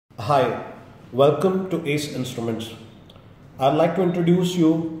Hi, welcome to ACE Instruments. I'd like to introduce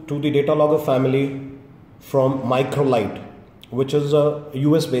you to the data logger family from Microlite, which is a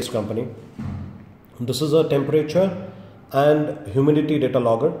US based company. This is a temperature and humidity data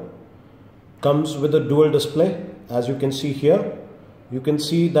logger. Comes with a dual display. As you can see here, you can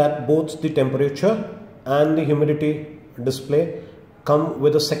see that both the temperature and the humidity display come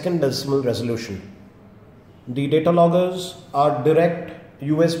with a second decimal resolution. The data loggers are direct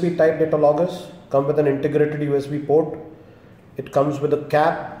USB type data loggers, come with an integrated USB port. It comes with a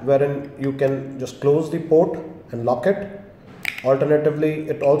cap wherein you can just close the port and lock it. Alternatively,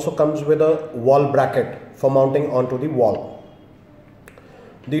 it also comes with a wall bracket for mounting onto the wall.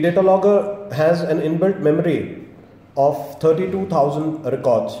 The data logger has an inbuilt memory of 32,000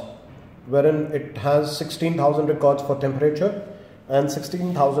 records, wherein it has 16,000 records for temperature and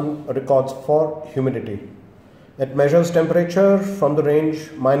 16,000 records for humidity. It measures temperature from the range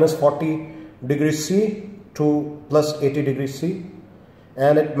 -40 degrees C to +80 degrees C,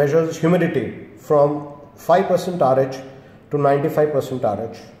 and it measures humidity from 5% RH to 95%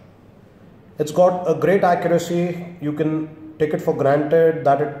 RH. It's got a great accuracy. You can take it for granted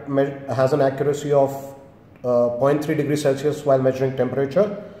that it has an accuracy of 0.3 degrees Celsius while measuring temperature,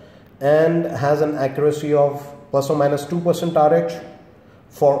 and has an accuracy of ±2% RH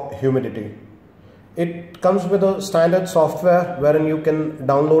for humidity. It comes with a standard software wherein you can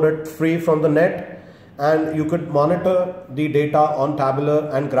download it free from the net, and you could monitor the data on tabular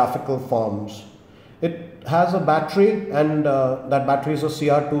and graphical forms. It has a battery, and that battery is a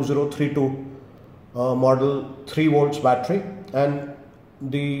CR2032 model 3 volts battery, and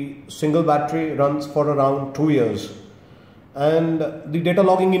the single battery runs for around 2 years. And the data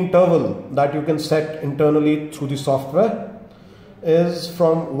logging interval that you can set internally through the software is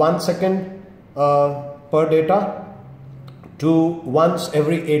from 1 second per data to once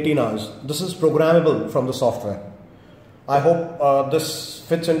every 18 hours. This is programmable from the software. I hope this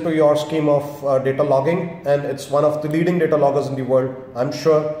fits into your scheme of data logging, and it's one of the leading data loggers in the world. I'm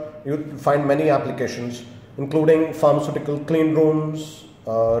sure you'll find many applications, including pharmaceutical clean rooms,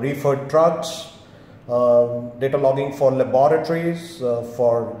 reefer trucks, data logging for laboratories,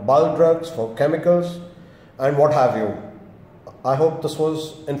 for bulk drugs, for chemicals, and what have you. I hope this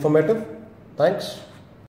was informative. Thanks.